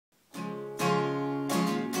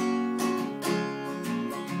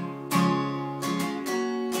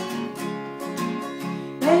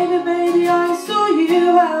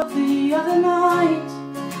you out the other night.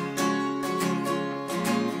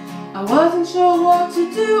 I wasn't sure what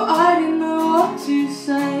to do, I didn't know what to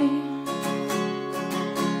say.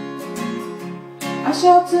 I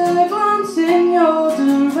shot a glance in your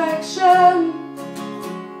direction,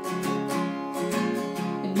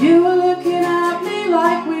 and you were looking at me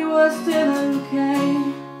like we were still okay.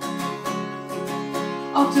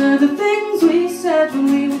 After the things we said when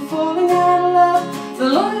we were falling out of love, the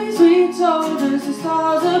lies we told as the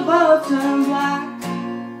stars above turned black,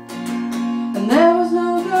 and there was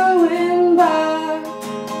no going back.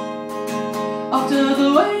 After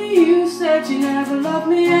the way you said you never loved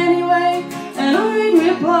me anyway, and I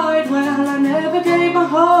replied, well, I never gave my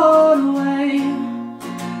heart away.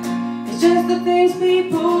 It's just the things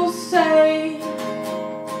people say.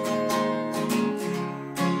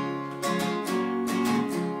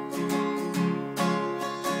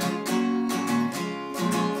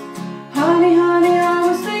 Honey, honey, I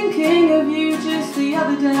was thinking of you just the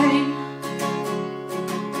other day,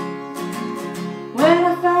 when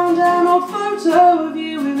I found an old photo of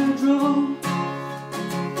you in a drawer.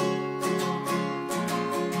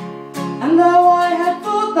 And though I had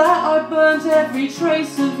thought that I'd burnt every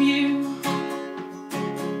trace of you,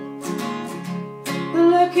 the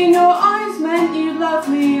look in your eyes meant you loved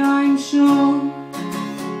me, I'm sure.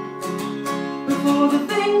 Before the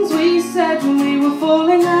things we said when we were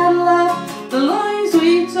falling out of love, the lies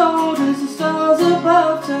we told as the stars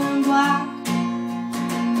above turned black,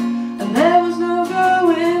 and there was no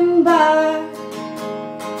going back.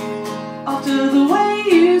 After the way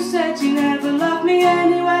you said you never loved me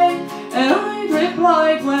anyway, and I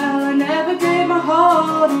replied, well, I never gave my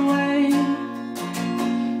heart away.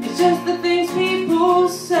 It's just the things people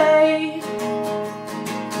say.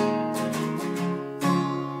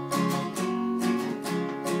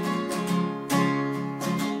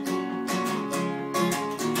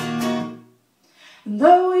 And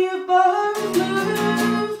though we have both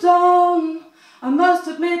moved on, I must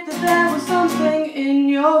admit that there was something in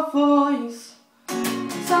your voice,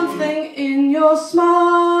 something in your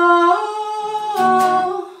smile,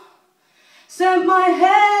 sent my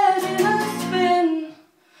head in a spin.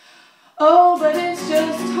 Oh, but it's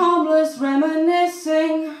just harmless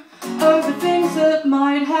reminiscing over things that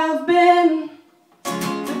might have been,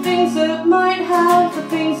 the things that might have, the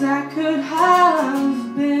things that could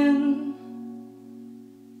have been.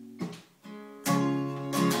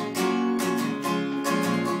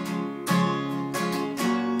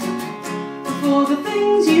 For the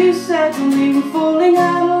things you said when we were falling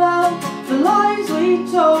out of love, the lies we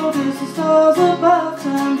told as the stars above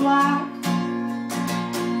turned black,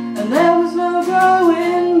 and there was no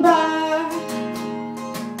going back.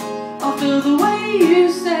 After the way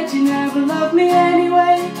you said you never loved me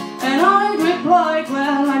anyway, and I replied,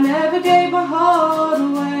 well, I never gave my heart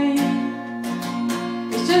away.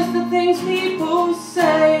 It's just the things people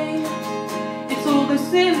say, it's all the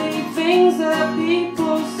silly things that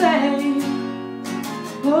people say.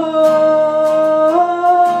 Oh.